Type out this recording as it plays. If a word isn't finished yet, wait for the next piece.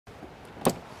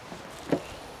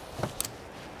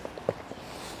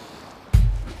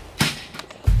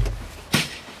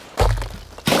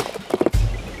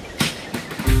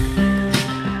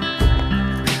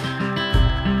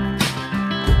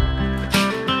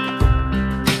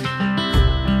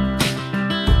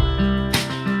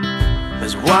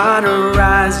water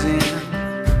rising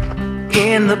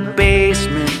in the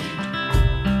basement,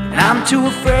 and I'm too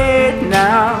afraid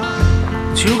now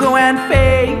to go and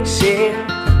face it.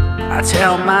 I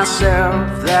tell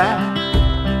myself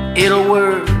that it'll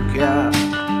work out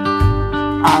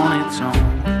on its own.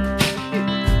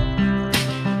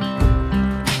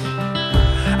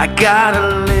 I got a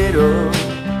little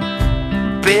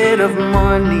bit of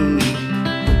money.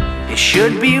 It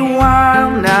should be a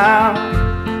while now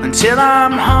until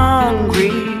I'm hungry.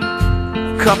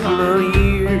 A couple of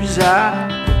years I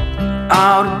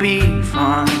ought to be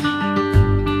fine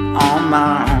on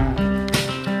my own.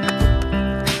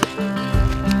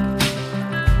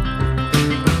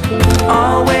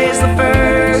 Always the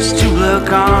first to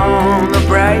look on the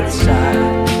bright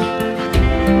side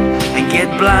and get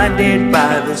blinded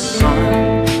by the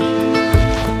sun.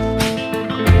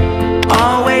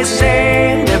 Always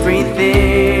saying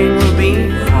everything will be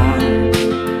fine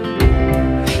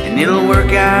and it'll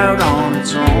work out on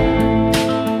its own.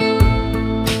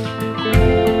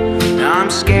 Now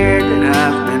I'm scared that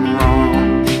I've been wrong.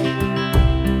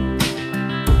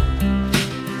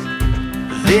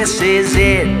 This is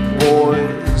it,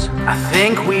 boys, I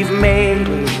think we've made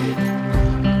it.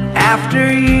 After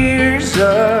years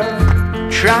of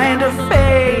trying to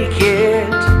fake it,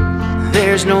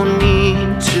 there's no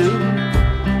need to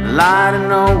lie to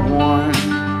no one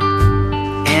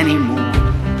anymore.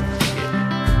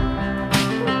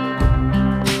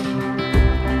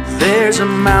 There's a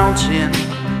mountain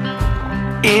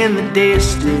in the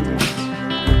distance,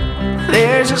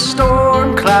 there's a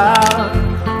storm cloud,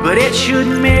 but it should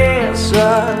miss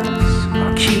us.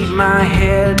 I'll keep my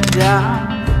head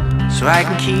down so I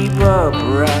can keep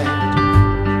upright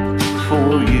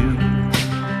for you.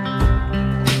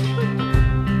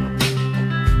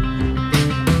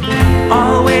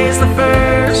 Always the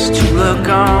first to look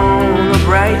on the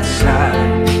bright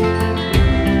side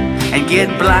and get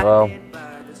blinded. Well,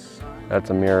 that's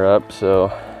a mirror up,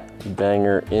 so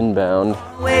banger inbound.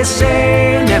 Always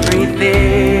saying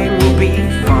everything will be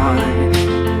fine.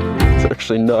 It's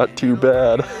actually not too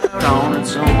bad. On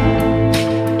its own.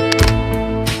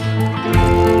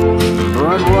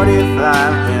 But what if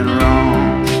I've been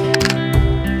wrong?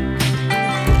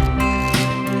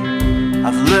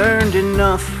 I've learned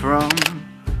enough from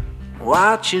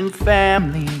watching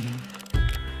family.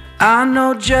 I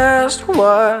know just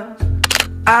what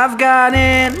I've got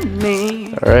in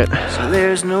me. All right. So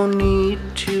there's no need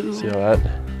to See how that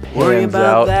worry hands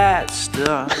about out. that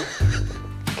stuff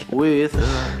with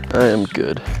us. I am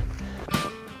good.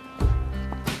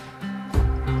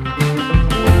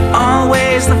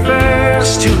 Always the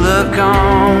first to look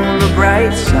on the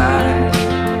bright side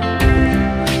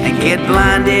and get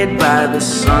blinded by the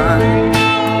sun.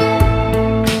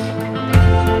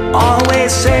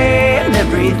 Always saying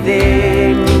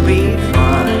everything will be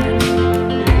fine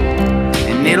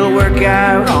and it'll work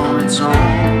out on its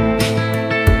own.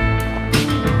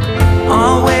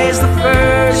 Always the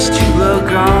first to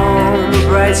look on the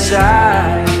bright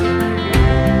side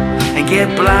and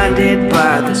get blinded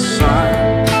by the sun.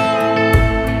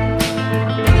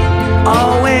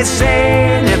 Always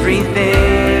saying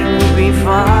everything will be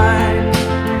fine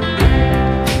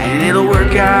and it'll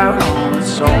work out on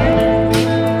its own.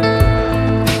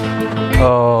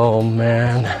 Oh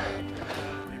man,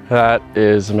 that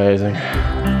is amazing.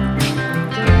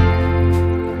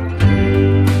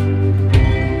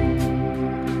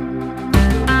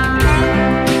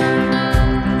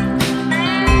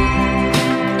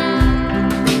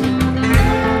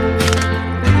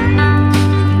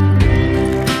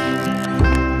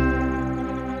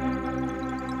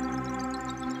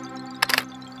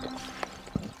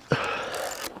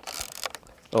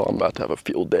 Oh, I'm about to have a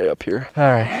field day up here. All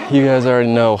right, you guys already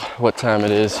know what time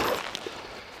it is.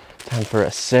 Time for a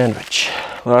sandwich.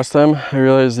 Last time I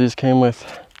realized these came with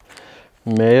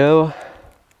mayo.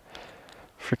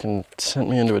 Freaking sent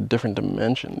me into a different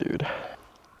dimension, dude.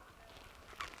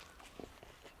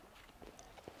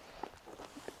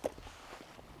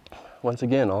 Once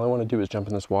again, all I want to do is jump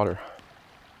in this water.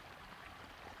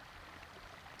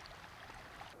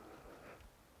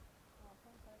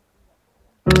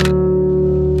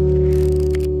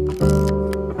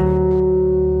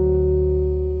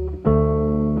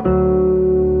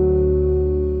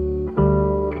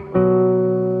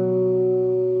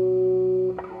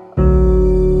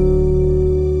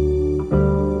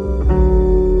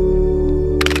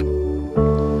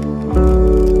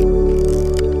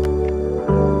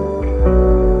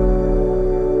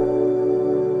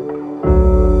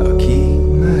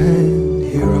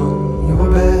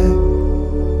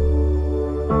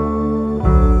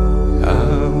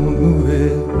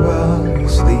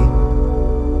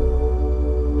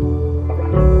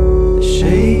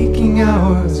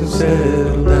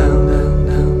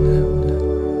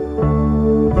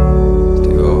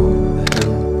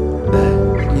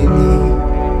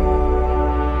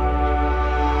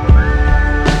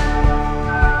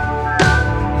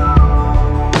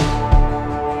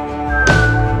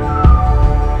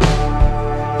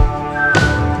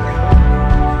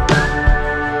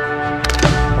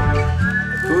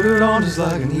 just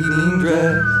like an evening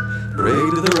dress. Brae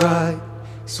to the right,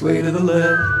 sway to the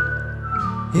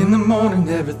left. In the morning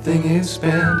everything is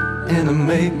spent, and I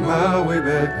make my way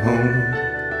back home.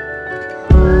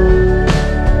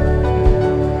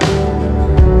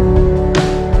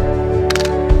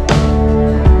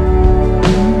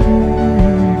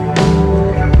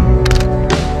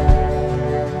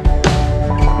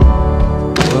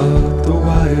 What the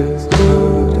wires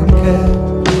couldn't catch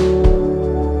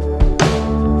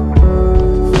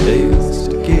fails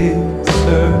to give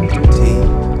certainty.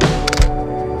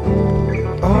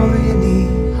 All that you need,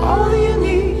 all that you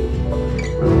need.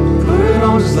 Put it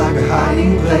on just like a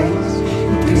hiding place,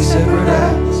 in 3 separate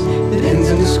acts that ends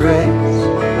in disgrace.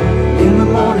 In the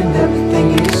morning everything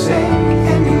is safe,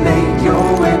 and you make your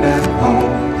way back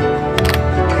home.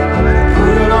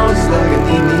 Put it on just like an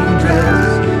evening dress,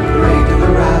 Brae to the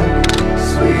right,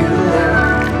 sway to the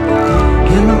left.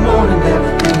 In the morning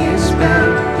everything is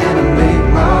spent, and I make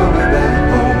my way back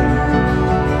home.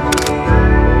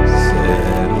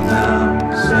 Settle down,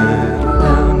 down,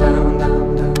 down, down,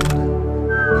 down.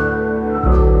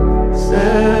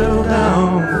 Settle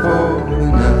down for the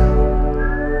night.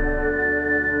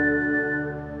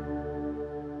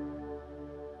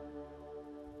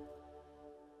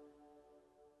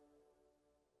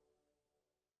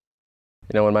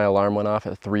 You know, when my alarm went off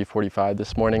at 3:45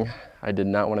 this morning, I did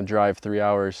not want to drive 3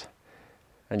 hours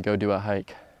and go do a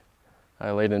hike.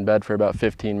 I laid in bed for about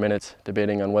 15 minutes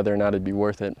debating on whether or not it'd be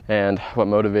worth it. And what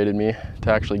motivated me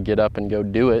to actually get up and go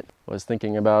do it was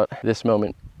thinking about this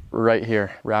moment right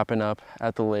here, wrapping up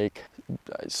at the lake,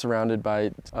 surrounded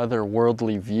by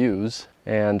otherworldly views.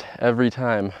 And every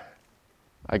time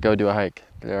I go do a hike,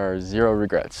 there are 0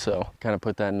 regrets. So kind of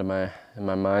put that into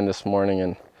my mind this morning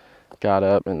and got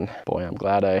up, and boy, I'm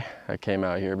glad I came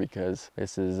out here, because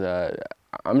this is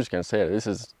I'm just gonna say it, this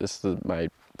is my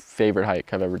favorite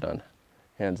hike I've ever done,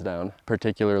 hands down,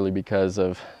 particularly because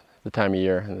of the time of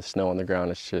year and the snow on the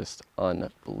ground. It's just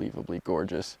unbelievably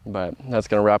gorgeous. But that's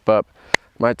gonna wrap up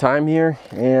my time here,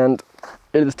 and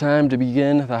it is time to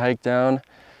begin the hike down,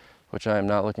 which I am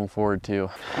not looking forward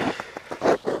to.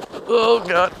 Oh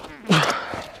God.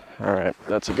 All right,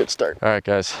 that's a good start. All right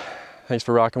guys, thanks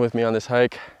for rocking with me on this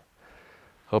hike.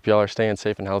 Hope y'all are staying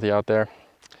safe and healthy out there.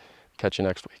 Catch you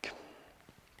next week.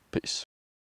 Peace.